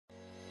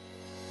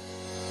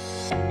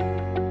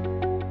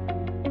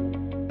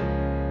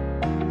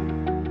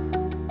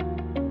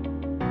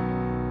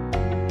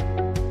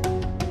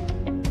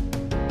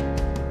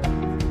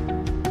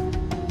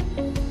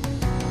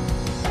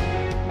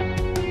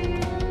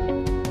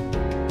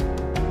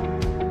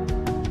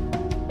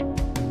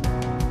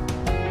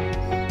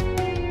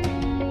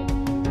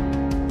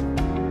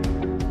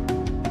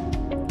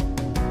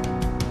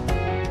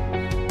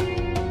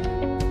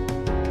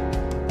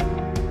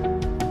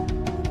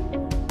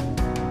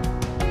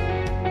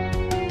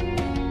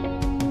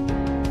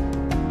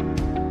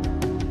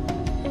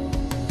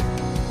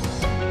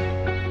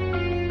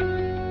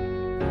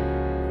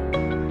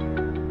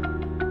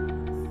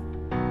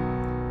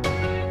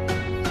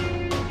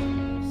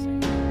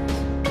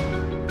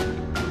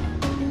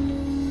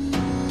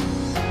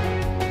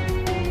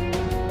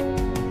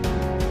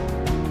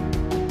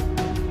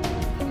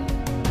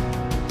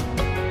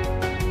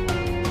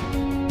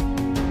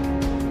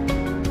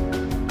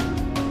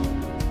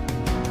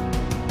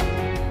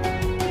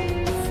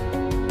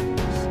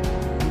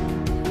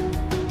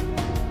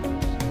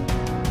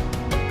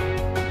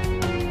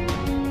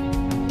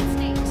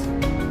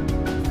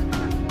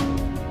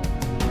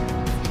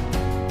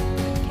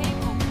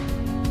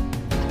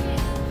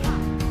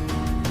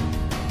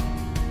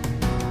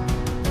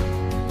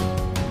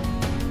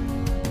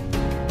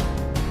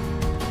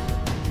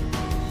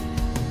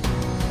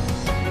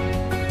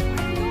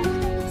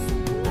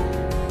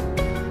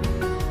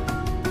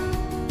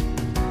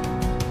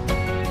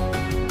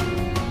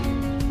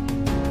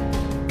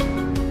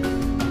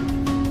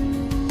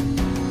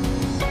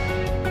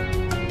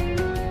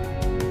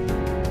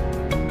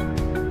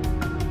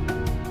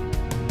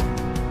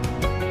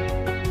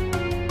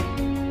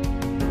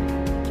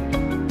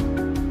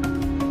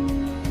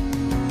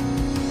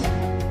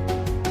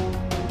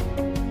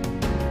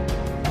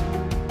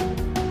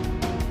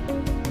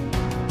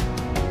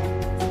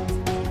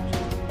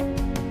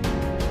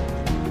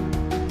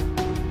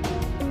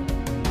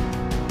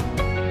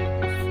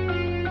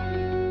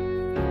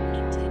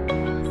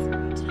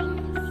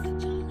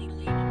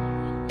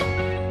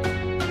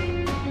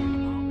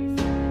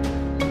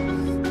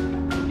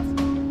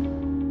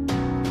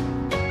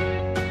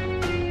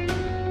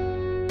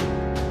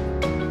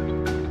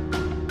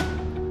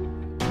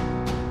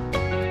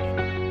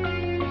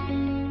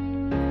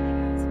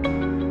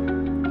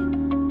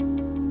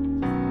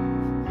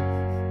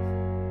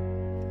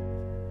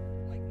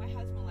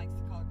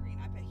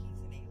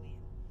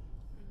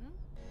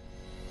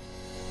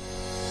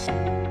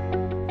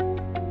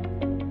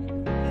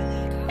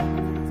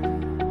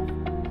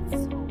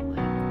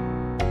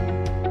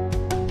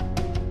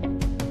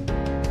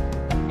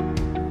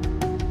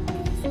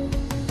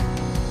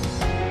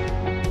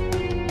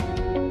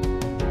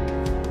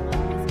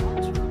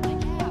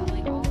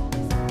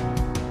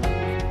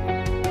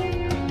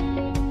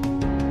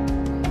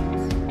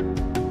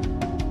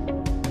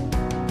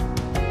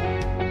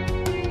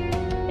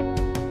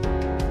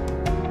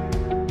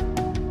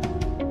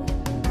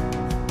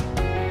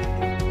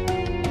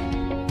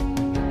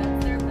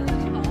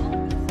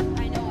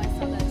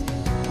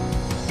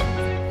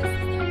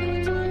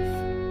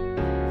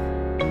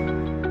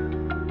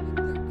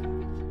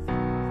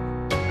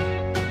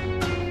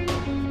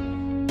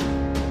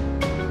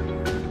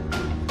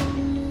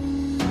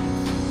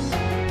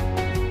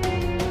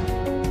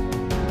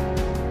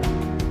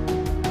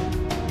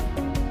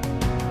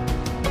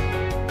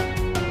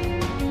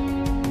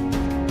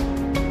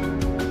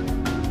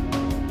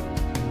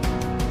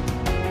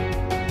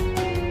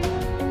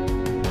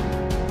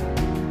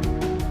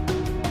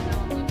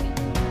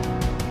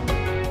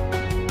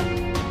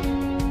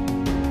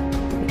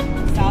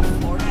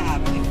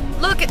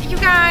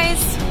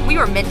we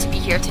were meant to be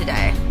here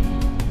today.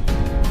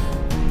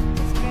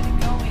 Let's get it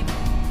going.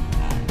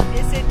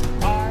 Visit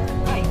our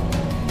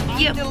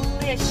Yep.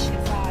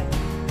 delicious eye.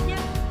 Yep.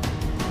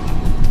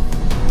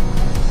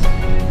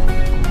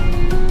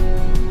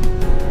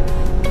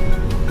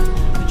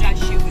 Which I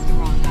shoot with the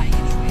wrong eye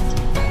anyways.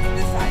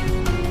 This eye is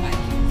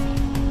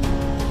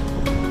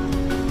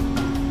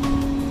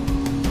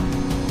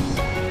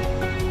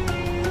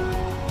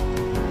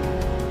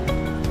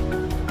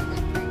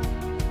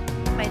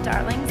My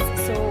darlings,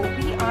 so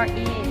we are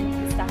in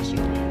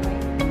Pistachio Land,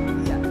 right?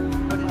 yeah.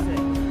 What is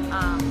it?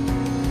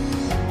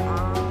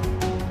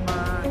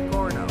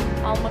 Gordo.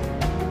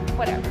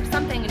 Whatever,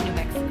 something in New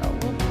Mexico.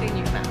 We'll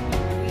figure it out.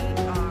 We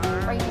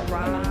are Right here.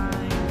 right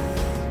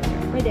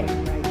Right there.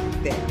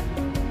 there.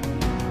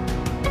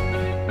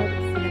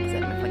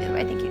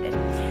 I think you did.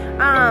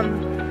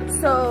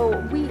 So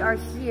we are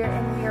here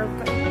and we are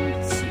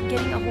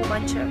getting a whole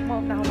bunch of,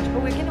 well, not a whole bunch,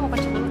 but we're getting a whole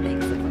bunch of little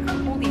things. Like, look how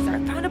cool these are.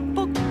 I found a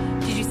book.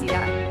 Did you see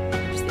that?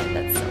 Did you see that?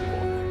 That's so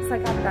cool. So I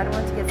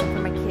wanted to get some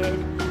for my kid.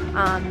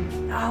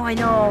 Oh, I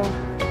know.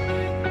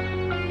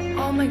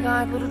 Oh my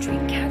God, little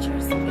dream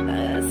catchers. Look at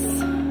this.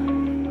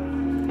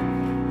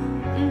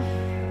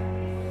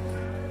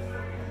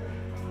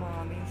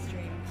 Mommy's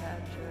dream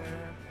catcher.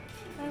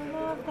 I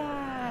love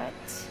that.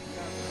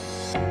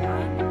 I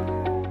know.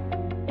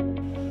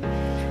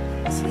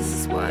 So this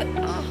is what,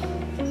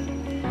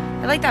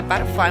 I like that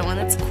butterfly one,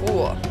 that's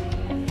cool.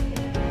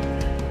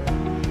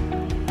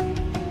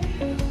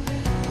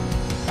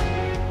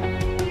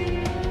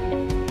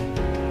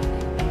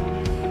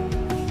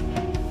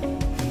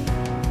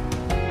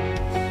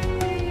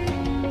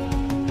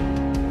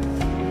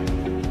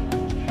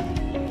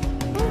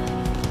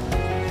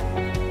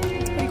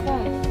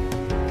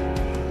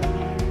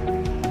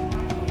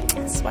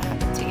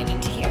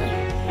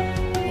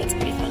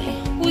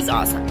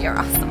 Awesome, you're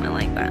awesome. I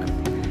like that.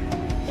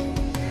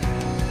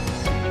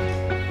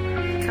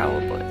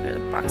 Cowboy, or the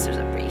boxers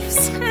and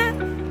briefs,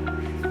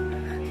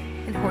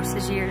 and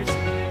horses' ears.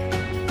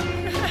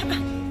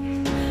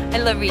 I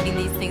love reading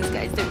these things,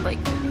 guys. They're like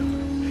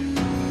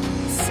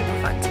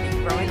super fun to be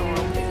growing or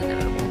is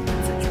inevitable.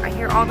 So I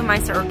hear all the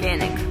mice are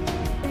organic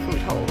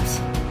food holes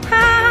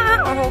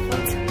or Whole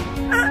Foods.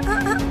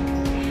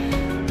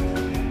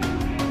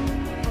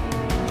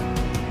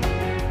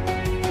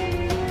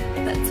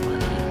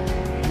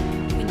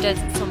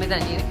 Desert told me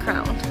that I need a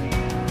crown.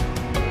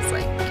 It's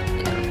like,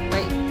 you know,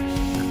 right?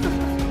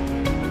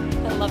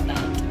 I love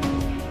that.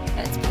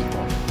 That's pretty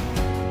cool.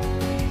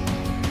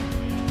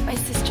 My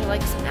sister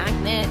likes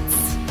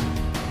magnets.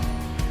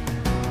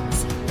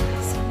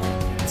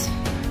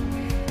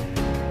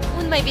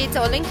 Und my baby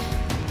darling.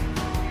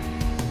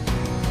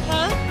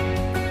 Huh?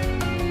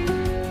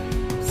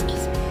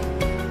 Excuse me.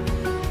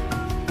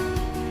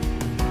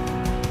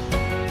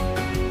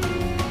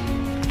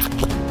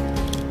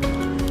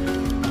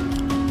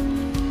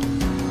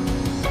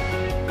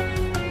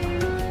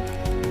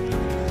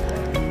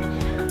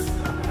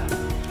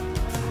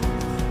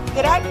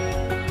 Did I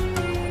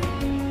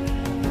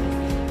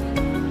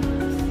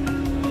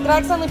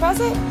accidentally press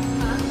it? I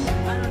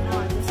don't know.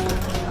 I just got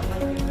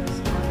like this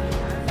on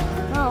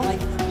there. Oh.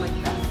 Like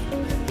that.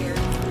 Here.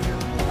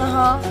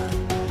 Uh-huh.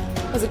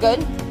 Was it good?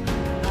 I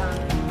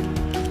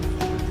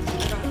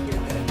don't hear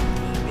good.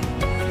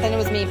 Then it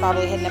was me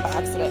probably hitting it by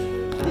accident.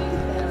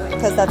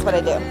 Because that's what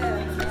I do.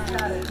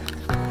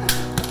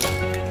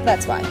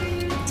 That's why.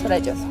 That's what I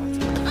do.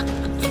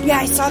 Yeah,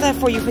 I saw that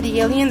for you for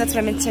the alien. That's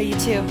what I meant to tell you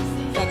too.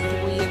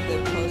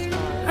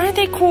 Aren't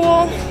they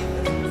cool?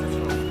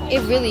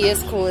 It really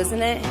is cool,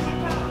 isn't it?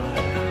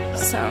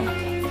 So,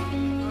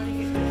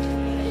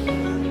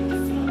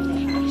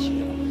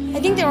 I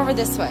think they're over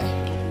this way.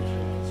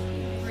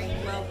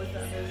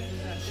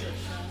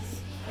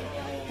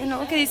 I know,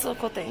 look at these little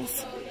cool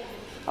things.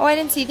 Oh, I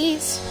didn't see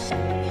these.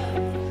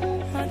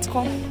 Oh, that's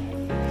cool.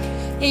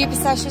 Yeah, your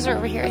pistachios are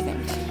over here, I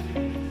think.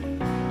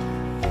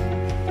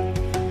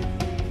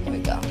 Here we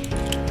go.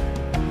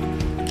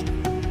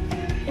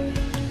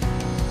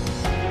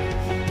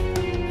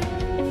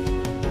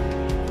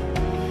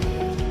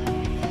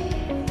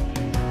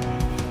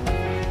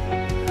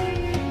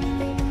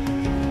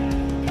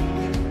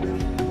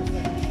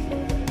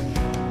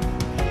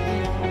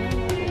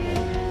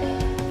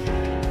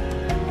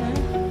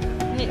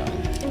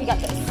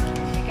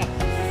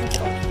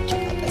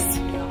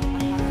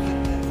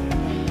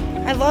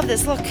 I love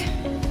this. Look.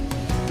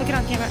 Look it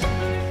on camera.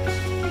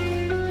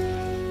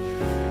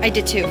 I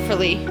did too, for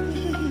Lee.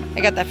 I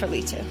got that for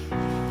Lee too.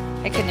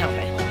 I couldn't help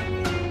it.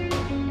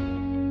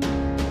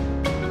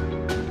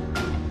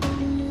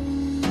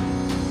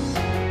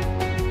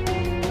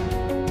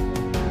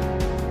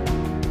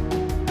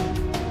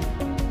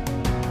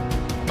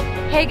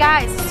 Hey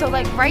guys, so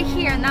like right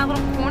here in that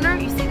little corner,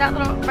 you see that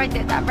little, right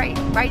there, that right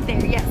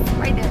there, yes,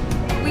 right there.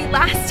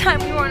 Last time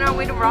we were on our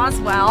way to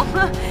Roswell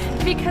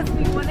because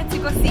we wanted to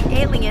go see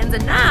aliens,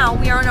 and now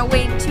we are on our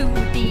way to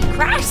the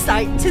crash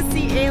site to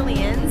see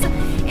aliens.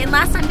 And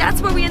last time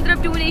that's where we ended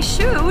up doing a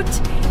shoot,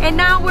 and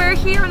now we're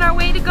here on our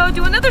way to go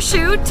do another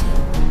shoot,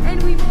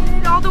 and we made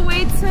it all the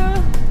way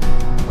to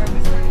Where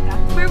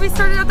where we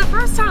started out the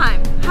first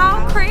time.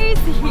 How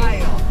crazy.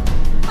 Wild.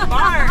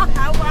 Barb,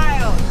 how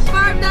wild.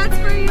 Barb, that's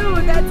for you.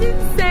 That's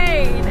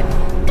insane.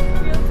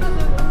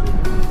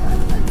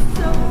 That's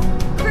so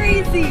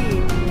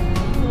crazy.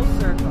 Full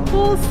circle.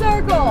 Full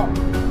circle.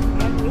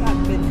 And we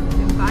have been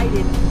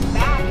invited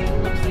back, and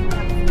it looks like we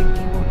have a few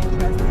people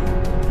interested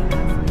in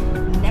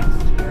us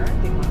next year.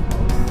 They want to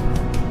host.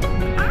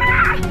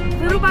 Ah!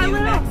 Little by New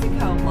little.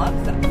 Mexico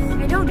loves us.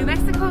 I know, New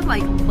Mexico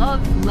like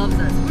loves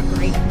us. We're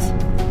great.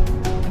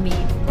 I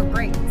mean, we're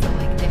great. So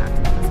like they have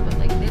to love us, but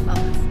like they love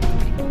us. It's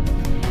pretty cool.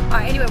 All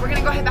right, anyway, we're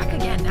gonna go head back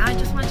again. I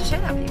just wanted to share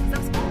that with you because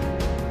that was cool.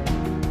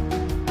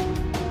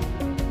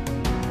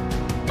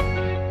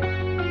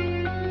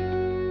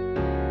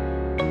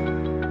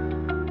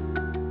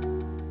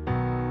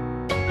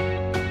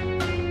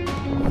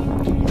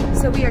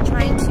 So we are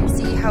trying to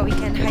see how we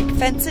can hike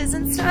fences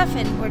and stuff,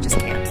 and we're just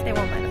can't. They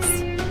won't let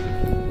us.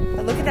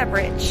 But look at that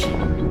bridge.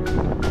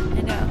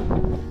 I know.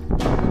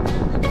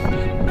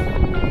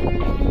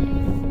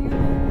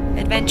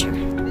 Adventure.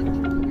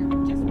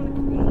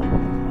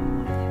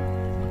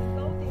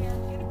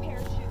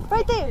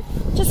 Right there.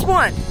 Just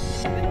one.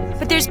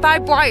 But there's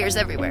barbed wires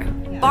everywhere.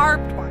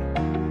 Barbed wire.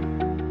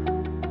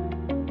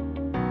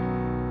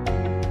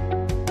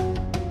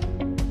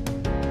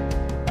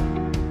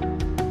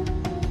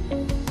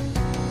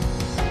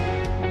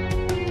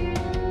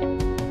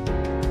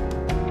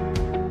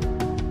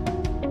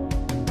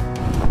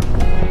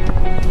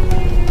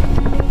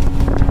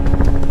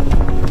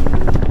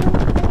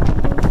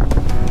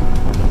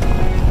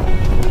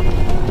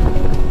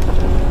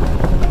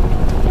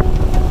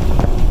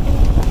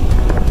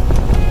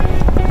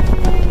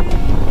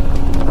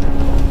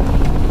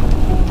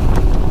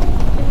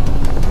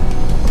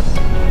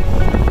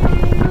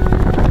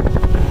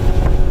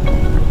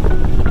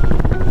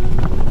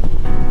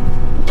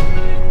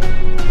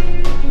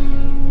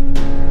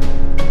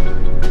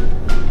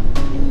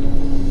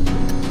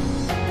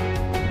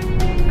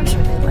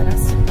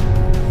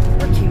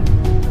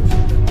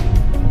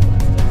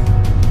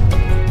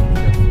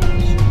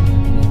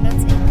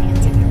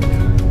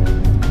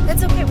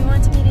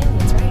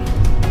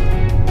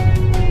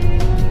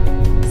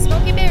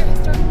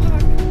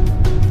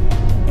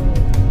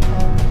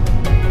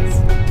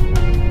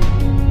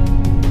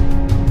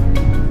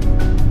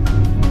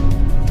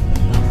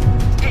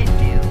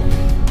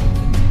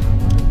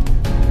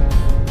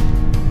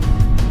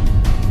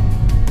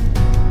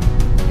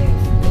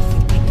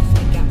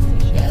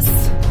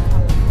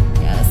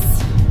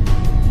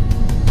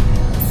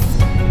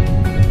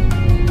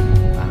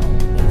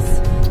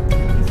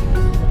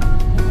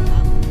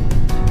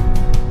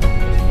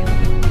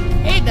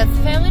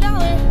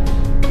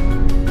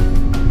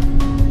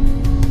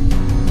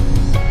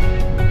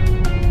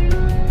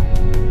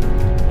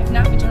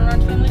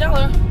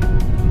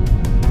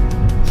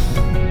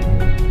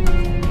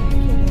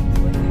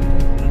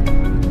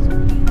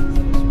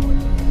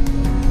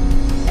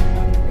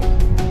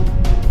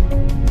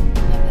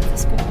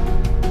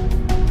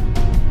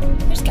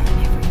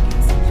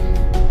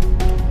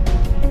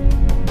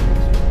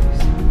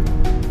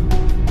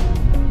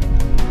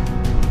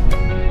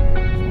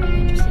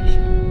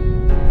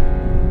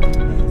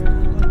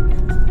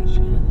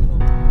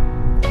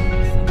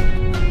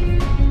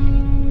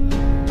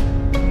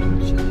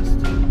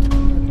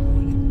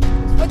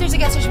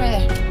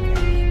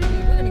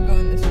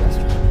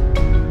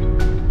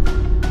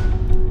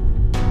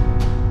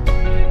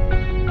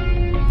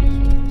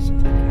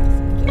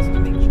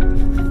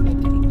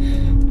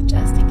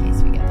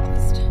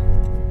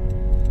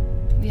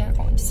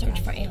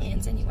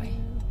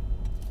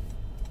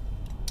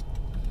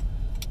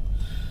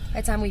 By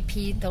the time we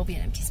pee, there'll be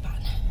an empty spot.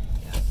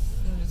 Yeah,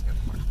 I'm just gonna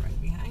park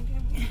right behind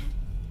him.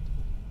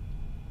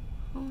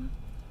 Oh,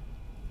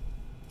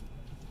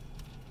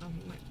 He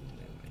might be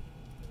that way.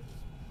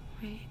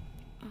 wait.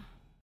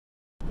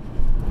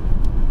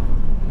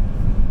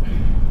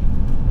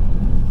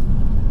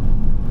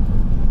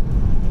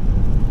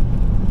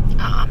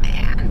 Oh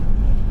man.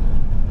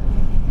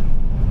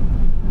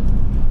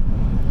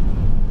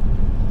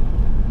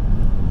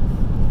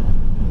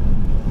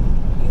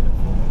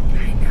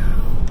 I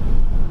know.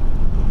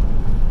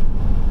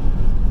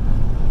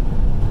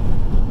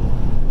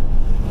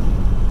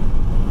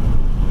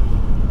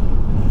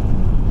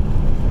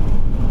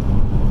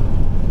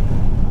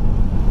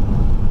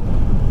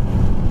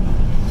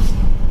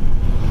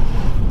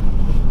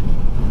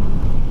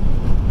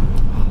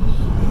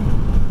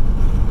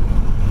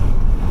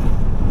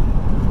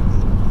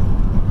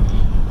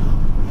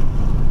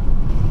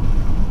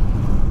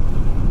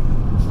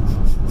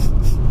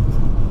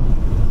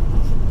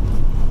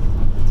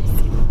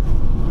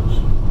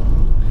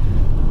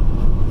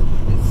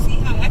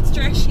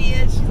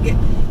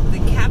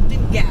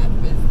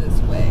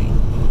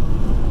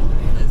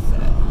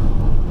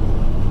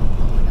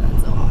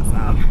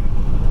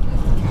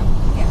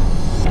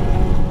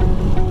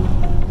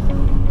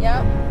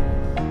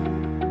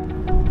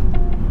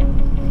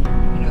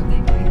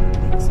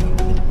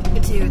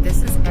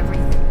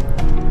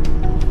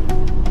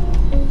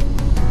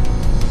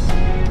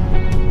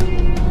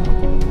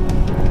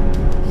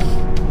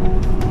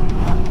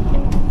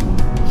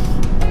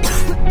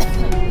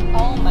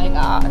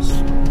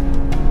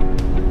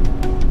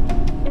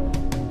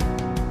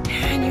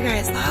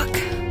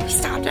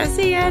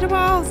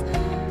 animals.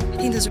 I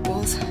think those are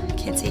bulls. I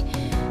can't see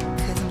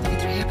because I'm looking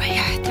through here, but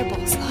yeah, they're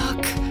bulls.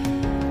 Look.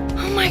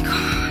 Oh my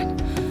God.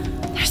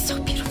 They're so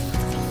beautiful,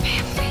 little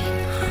family.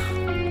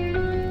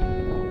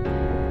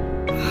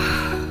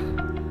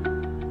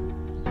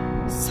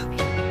 So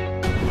beautiful.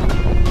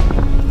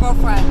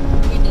 Girlfriend,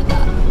 we did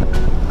that.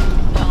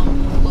 Dumb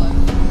look.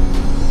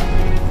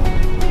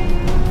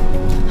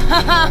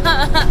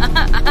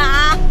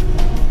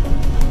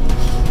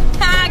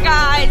 Hi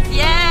guys,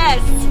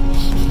 yes.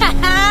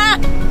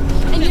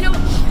 And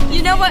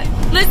you know what?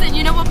 Listen,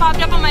 you know what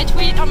popped up on my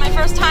tweet on my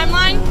first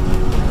timeline?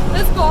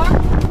 This car.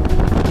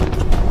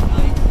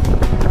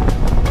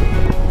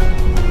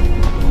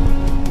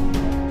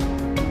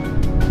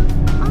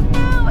 Oh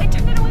no, I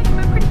turned it away from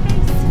my pretty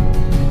face.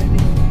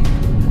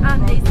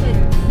 They said,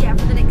 yeah,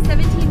 for the next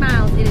 17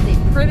 miles, it is a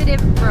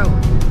primitive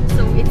road.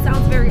 So it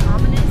sounds very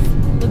ominous.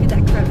 Look at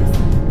that crevice.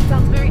 It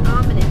sounds very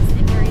ominous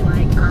and very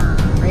like,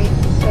 right?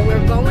 So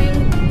we're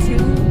going to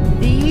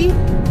the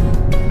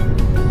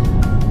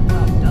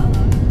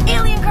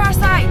alien car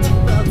site.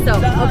 So,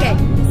 okay,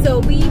 so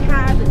we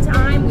had the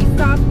time, we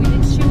stopped, we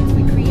did shoots,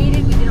 we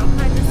created, we did all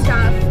kinds of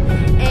stuff,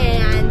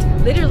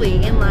 and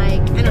literally in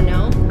like, I don't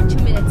know,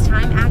 2 minutes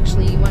time,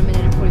 actually 1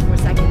 minute and 44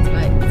 seconds,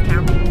 but it's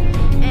counting.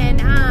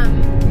 And,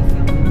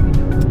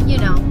 you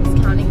know,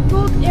 it's counting.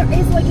 Look, there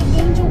is like an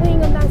angel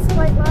wing on that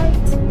slight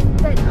light,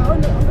 that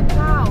on the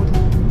cloud.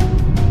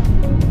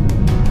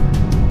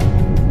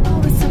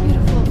 Oh, it's so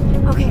beautiful.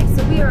 Okay,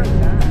 so we are,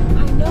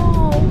 I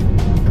know.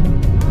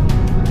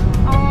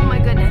 Oh my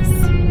goodness.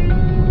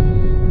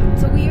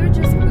 So we are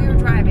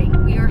driving.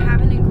 We are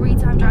having a great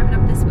time driving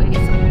up this way. So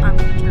I'm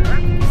gonna turn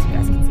around so you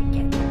guys can see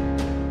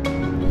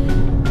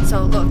again.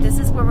 So look, this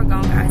is where we're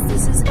going, guys.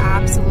 This is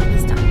absolutely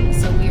stunning.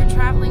 So we are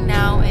traveling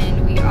now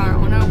and we are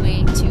on our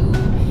way to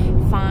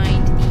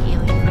find the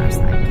alien crash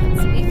site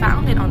because we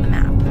found it on the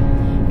map.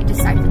 I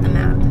deciphered the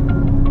map.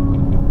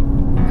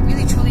 I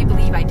really truly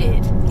believe I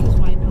did. Because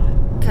why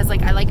not? Because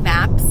like I like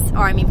maps,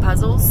 or I mean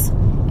puzzles,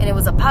 and it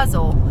was a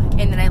puzzle,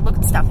 and then I looked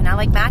at stuff, and I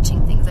like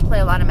matching things. I play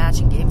a lot of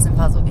matching games and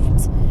puzzle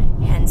games,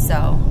 and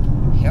so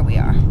here we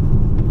are.